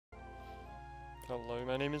Hello,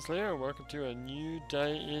 my name is Leo, and welcome to a new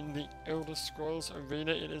day in the Elder Scrolls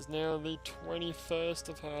Arena. It is now the 21st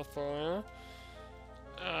of Hearthfire.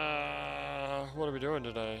 What are we doing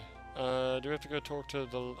today? Do we have to go talk to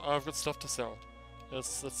the... Oh, I've got stuff to sell. Let's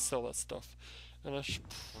sell that stuff. And I should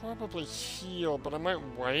probably heal, but I might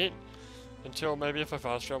wait until maybe if I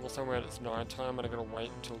fast travel somewhere and it's nighttime and I gotta wait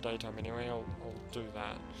until daytime anyway, I'll do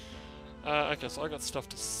that. Okay, so I got stuff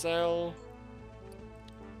to sell.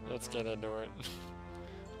 Let's get into it.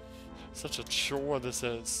 Such a chore this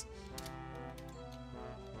is.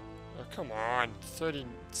 Oh, come on.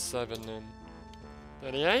 37 then.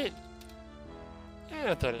 38?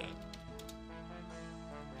 Yeah, 38.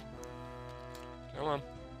 Come on.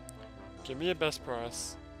 Give me your best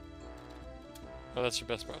price. Oh, that's your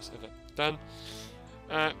best price. Okay. Done.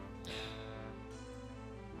 Alright.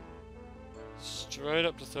 Straight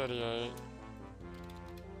up to 38.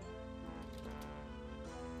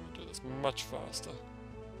 Do this much faster.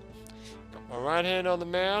 Got my right hand on the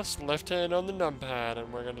mouse, left hand on the numpad,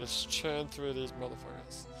 and we're gonna just churn through these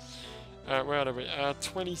motherfuckers. Alright, where are we?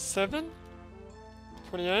 27?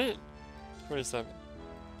 28? 27.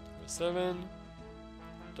 27.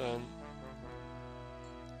 Done.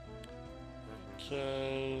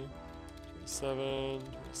 Okay. 27,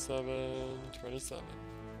 27, 27.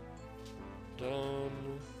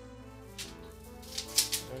 Done.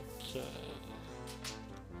 Okay.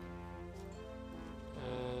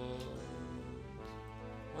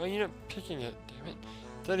 Why are you not picking it? Damn it.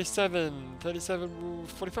 37, 37,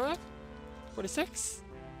 45? 46?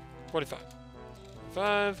 45.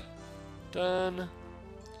 45. Done.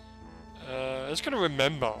 I'm just gonna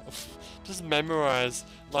remember. Just memorize,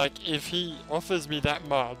 like, if he offers me that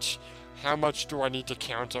much, how much do I need to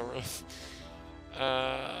counter with?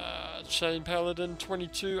 Chain Paladin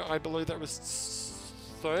 22, I believe that was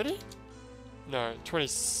 30? No,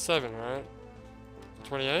 27, right?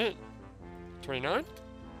 28? 29?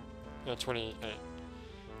 No, 28.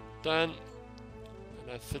 Done.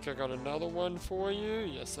 And I think I got another one for you.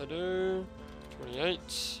 Yes, I do.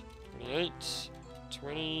 28. 28.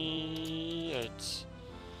 28.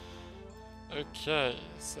 Okay.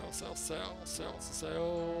 Sell, sell, sell. Sell,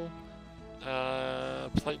 sell.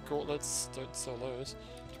 Plate gauntlets. Don't sell those.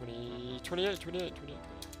 20, 28, 28, 28,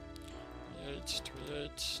 28,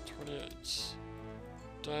 28, 28.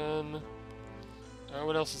 Done.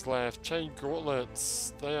 What else is left? Chain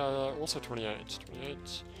gauntlets. They are also 28.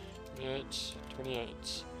 28, 28,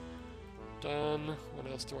 28. Done. What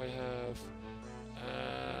else do I have?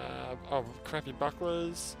 Oh, crappy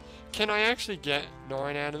bucklers. Can I actually get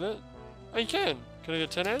 9 out of it? Oh, you can. Can I get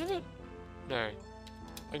 10 out of it? No.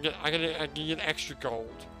 I can get extra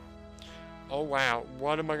gold. Oh wow.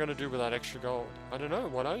 What am I gonna do with that extra gold? I don't know.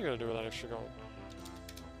 What are you gonna do with that extra gold?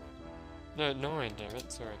 No, 9. Damn it.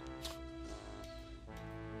 Sorry.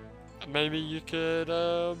 Maybe you could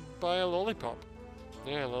buy a lollipop.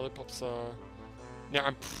 Yeah, lollipops are... Now,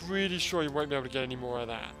 I'm pretty sure you won't be able to get any more of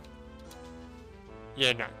that.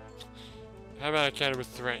 Yeah, no. How about I count it with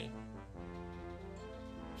 3?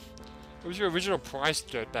 It was your original price,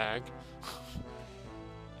 dirtbag.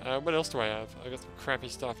 What else do I have? I got some crappy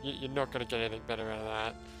stuff. You're not going to get anything better out of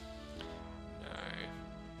that. No.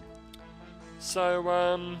 So,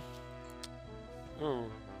 ooh.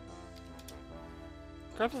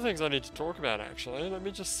 A couple of things I need to talk about, actually. Let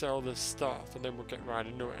me just sell this stuff, and then we'll get right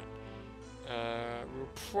into it. We'll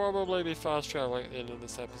probably be fast traveling at the end of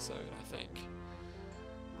this episode, I think.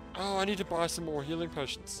 Oh, I need to buy some more healing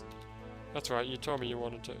potions. That's right, you told me you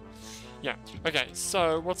wanted to. Yeah, okay,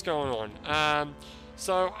 so what's going on?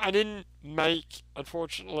 So I didn't make,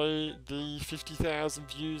 unfortunately, the 50,000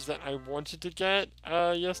 views that I wanted to get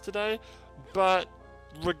yesterday, but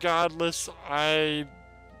regardless, I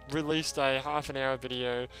released a half-an-hour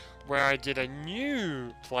video where I did a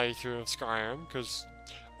new playthrough of Skyrim, because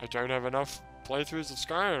I don't have enough playthroughs of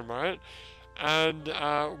Skyrim, right? And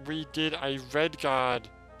we did a Redguard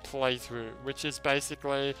playthrough, which is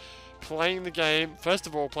basically playing the game, first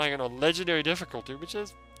of all playing it on legendary difficulty, which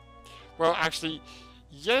is, well, actually,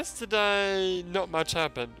 yesterday not much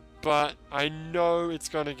happened, but I know it's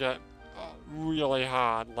going to get really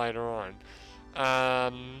hard later on.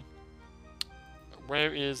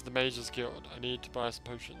 Where is the Mage's Guild? I need to buy some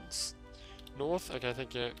potions. North? Okay,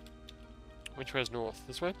 thank you. Which way is north?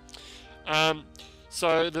 This way?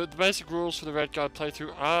 So the basic rules for the Redguard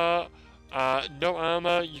playthrough are no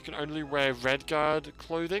armor. You can only wear Redguard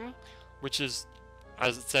clothing, which is,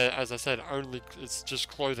 as I said, only it's just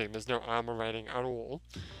clothing. There's no armor rating at all.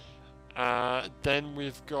 Then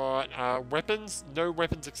we've got weapons. No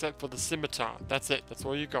weapons except for the scimitar. That's it. That's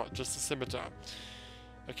all you got. Just the scimitar.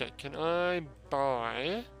 Okay. Can I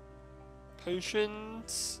buy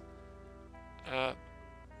potions.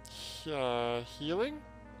 Healing?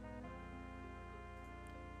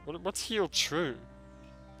 What's heal true?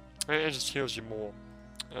 It just heals you more.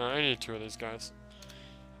 I need 2 of these guys.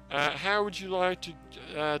 How would you like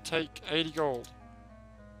to take 80 gold?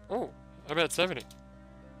 Oh, how about 70?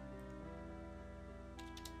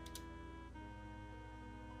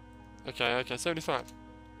 Okay, 75.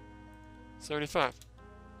 75.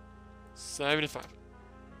 75.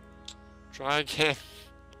 Try again.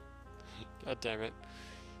 God damn it.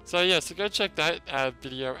 So yeah, so go check that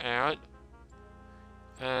video out.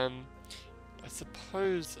 I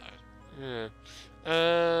suppose, yeah.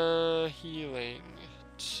 Healing.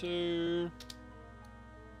 2.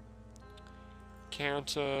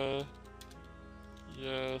 Counter.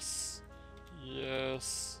 Yes.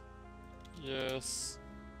 Yes. Yes.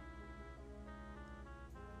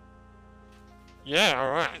 Yeah,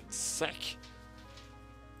 alright. Sick.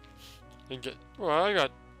 And well, I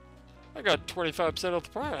got 25% off the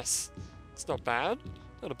price. It's not bad.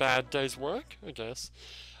 Not a bad day's work, I guess.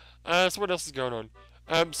 So what else is going on?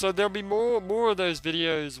 So there'll be more of those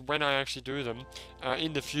videos when I actually do them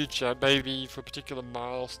in the future, maybe for particular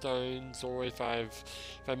milestones or if I'm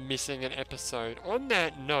missing an episode. On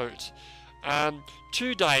that note,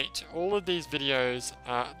 to date, all of these videos,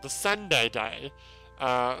 the Sunday day,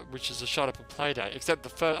 which is a shut up and play day, except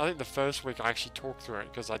I think the first week I actually talked through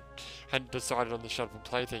it because I hadn't decided on the shut up and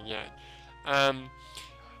play thing yet.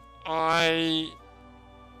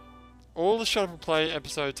 All the Shut Up and Play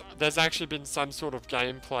episodes, there's actually been some sort of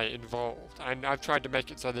gameplay involved, and I've tried to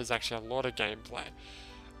make it so there's actually a lot of gameplay.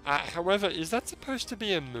 However, is that supposed to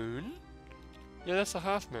be a moon? Yeah, that's a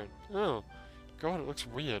half moon. Oh, God, it looks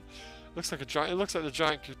weird. It looks like the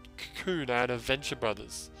giant cocoon out of Venture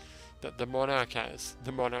Brothers that the Monarch has,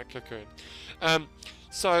 the Monarch cocoon.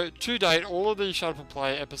 So to date, all of the Shut Up and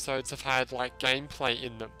Play episodes have had like gameplay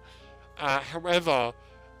in them. However,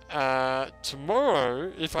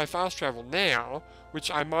 tomorrow, if I fast travel now,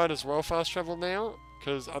 which I might as well fast travel now,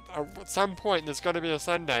 because at some point there's got to be a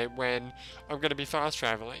Sunday when I'm going to be fast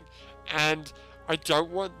traveling, and I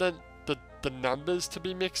don't want the numbers to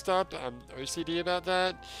be mixed up. I'm OCD about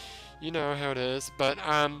that, you know how it is, but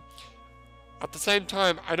at the same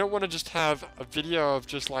time, I don't want to just have a video of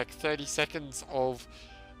just like 30 seconds of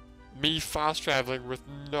me fast traveling with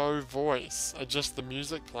no voice and just the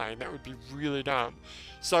music playing. That would be really dumb.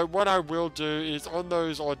 So what I will do is on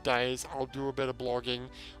those odd days I'll do a bit of blogging,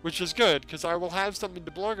 which is good because I will have something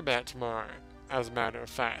to blog about tomorrow, as a matter of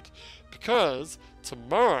fact, because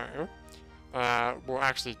tomorrow, well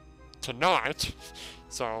actually tonight,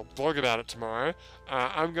 so I'll blog about it tomorrow,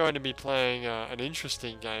 I'm going to be playing an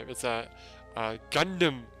interesting game. It's a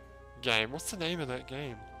Gundam game. What's the name of that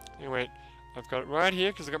game? Anyway, I've got it right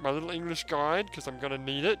here because I've got my little English guide because I'm going to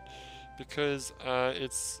need it because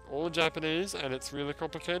it's all in Japanese and it's really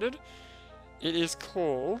complicated. It is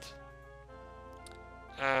called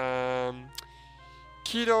Kidou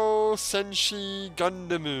Senshi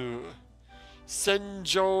Gundamu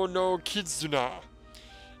Senjou no Kizuna.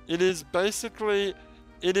 It is basically,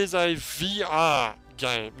 it is a VR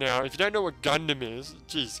game. Now, if you don't know what Gundam is,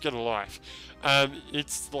 geez, get a life.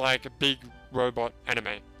 It's like a big robot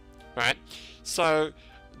anime, right? So,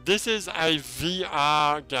 this is a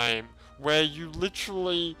VR game where you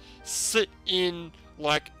literally sit in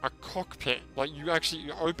like a cockpit. Like you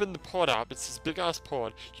open the pod up, it's this big ass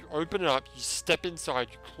pod, you open it up, you step inside,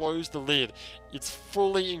 you close the lid, it's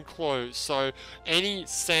fully enclosed, so any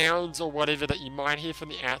sounds or whatever that you might hear from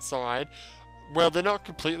the outside, well, they're not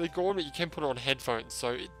completely gone, but you can put on headphones,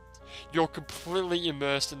 so you're completely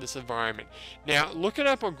immersed in this environment. Now, look it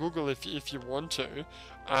up on Google if you want to.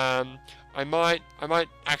 I might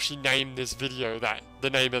actually name this video the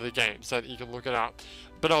name of the game so that you can look it up.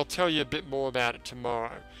 But I'll tell you a bit more about it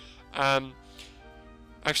tomorrow.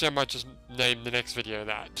 Actually, I might just name the next video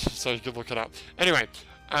that so you can look it up. Anyway,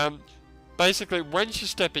 basically, once you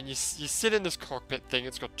step in, you sit in this cockpit thing.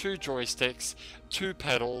 It's got 2 joysticks, 2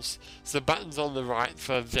 pedals, some buttons on the right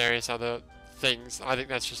for various other things. I think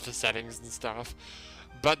that's just for settings and stuff.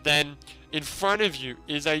 But then, in front of you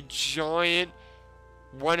is a giant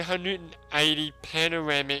 180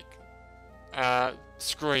 panoramic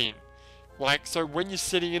screen. Like, so when you're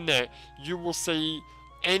sitting in there, you will see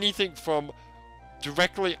anything from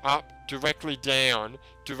directly up, directly down,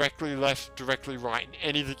 directly left, directly right, and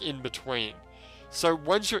anything in between. So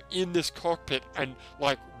once you're in this cockpit and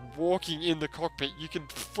like walking in the cockpit, you can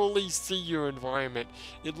fully see your environment.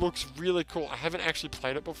 It looks really cool. I haven't actually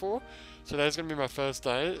played it before, so today's going to be my first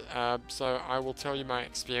day, so I will tell you my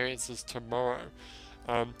experiences tomorrow.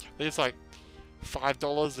 I think it's like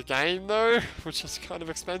 $5 a game though, which is kind of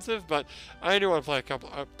expensive, but I only want to play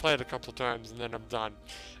I played a couple of times and then I'm done.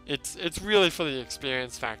 It's really for the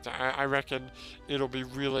experience factor. I reckon it'll be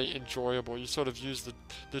really enjoyable. You sort of use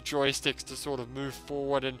the joysticks to sort of move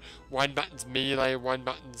forward, and one button's melee, one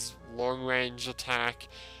button's long range attack.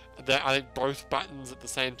 I think both buttons at the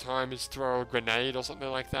same time is throw a grenade or something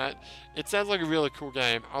like that. It sounds like a really cool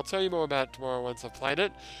game. I'll tell you more about it tomorrow once I've played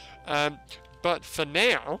it. But for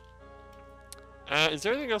now, is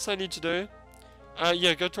there anything else I need to do?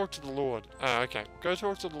 Yeah, go talk to the Lord. Okay. Go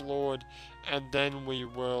talk to the Lord, and then we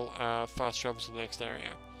will fast travel to the next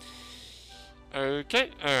area.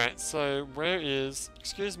 Okay, alright, so where is...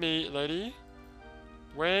 Excuse me, lady.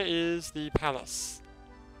 Where is the palace?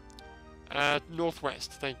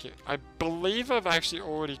 Northwest, thank you. I believe I've actually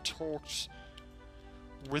already talked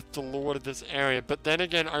with the Lord of this area, but then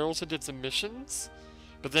again, I also did some missions.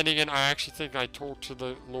 But then again, I actually think I talked to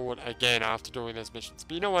the Lord again after doing those missions.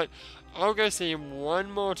 But you know what? I'll go see him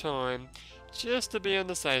one more time, just to be on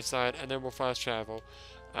the safe side, and then we'll fast travel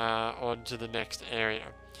on to the next area.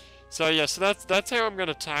 So yeah, so that's how I'm going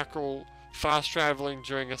to tackle fast traveling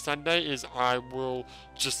during a Sunday, is I will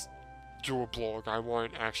just do a blog. I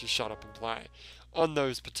won't actually shut up and play on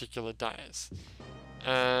those particular days.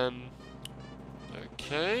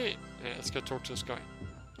 Okay, yeah, let's go talk to this guy.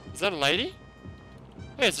 Is that a lady?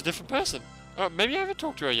 Hey, it's a different person. Oh, maybe I haven't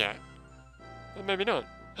talked to her yet. Or maybe not.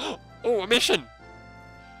 Oh, a mission!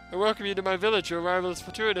 I welcome you to my village. Your arrival is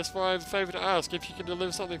fortuitous, for I have a favor to ask. If you can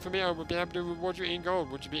deliver something for me, I would be happy to reward you in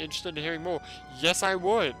gold. Would you be interested in hearing more? Yes, I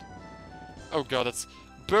would. Oh god, it's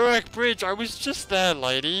Burak Bridge. I was just there,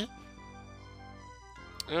 lady.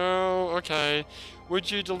 Oh, okay.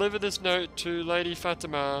 Would you deliver this note to Lady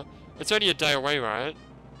Fatima? It's only a day away, right?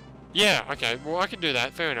 Yeah, okay. Well, I can do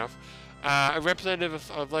that. Fair enough. A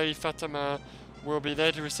representative of Lady Fatima will be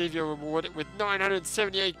there to receive your reward with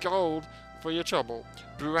 978 gold for your trouble.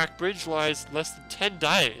 Burak Bridge lies less than 10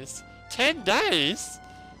 days. 10 days?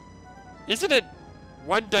 Isn't it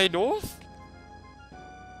 1 day north?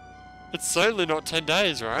 It's certainly not 10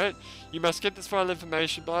 days, right? You must get this vital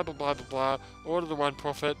information, blah blah blah blah blah. Order the one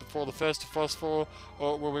prophet before the first of phosphor,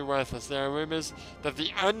 or it will be worthless. There are rumors that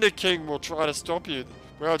the Underking will try to stop you.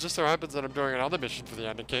 Well, it just so happens that I'm doing another mission for the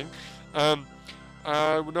Underking.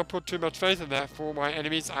 I would not put too much faith in that, for my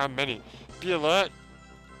enemies are many. Be alert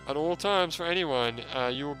at all times for anyone.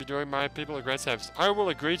 You will be doing my people a great service. I will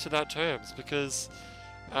agree to that terms, because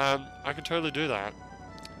I can totally do that.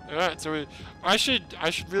 Alright, so I should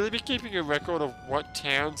really be keeping a record of what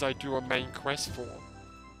towns I do a main quest for.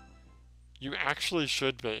 You actually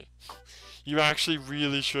should be. You actually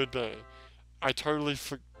really should be. I totally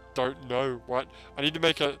don't know what... I need to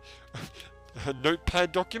make a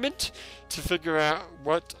notepad document to figure out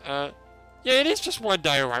what... yeah, it is just 1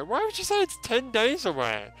 day away. Why would you say it's 10 days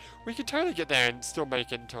away? We can totally get there and still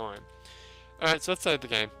make it in time. Alright, so let's save the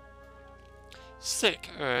game. Sick,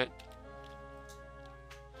 alright.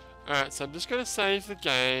 Alright, so I'm just going to save the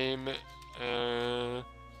game. Okay,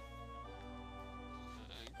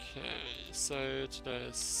 so today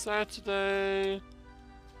is Saturday.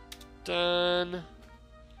 Done.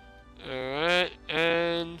 Alright,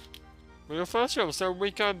 and we'll fast travel. So when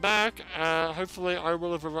we come back, hopefully I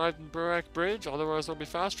will have arrived in Burak Bridge, otherwise I'll be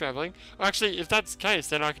fast traveling. Actually, if that's the case,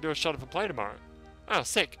 then I can do a shut up and play tomorrow. Oh,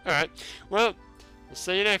 sick. Alright, well, we'll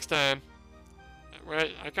see you next time.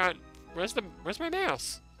 Wait, I can't... Where's my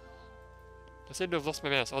mouse? I seem to have lost my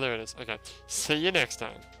mouse. Oh, there it is. Okay. See you next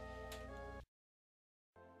time.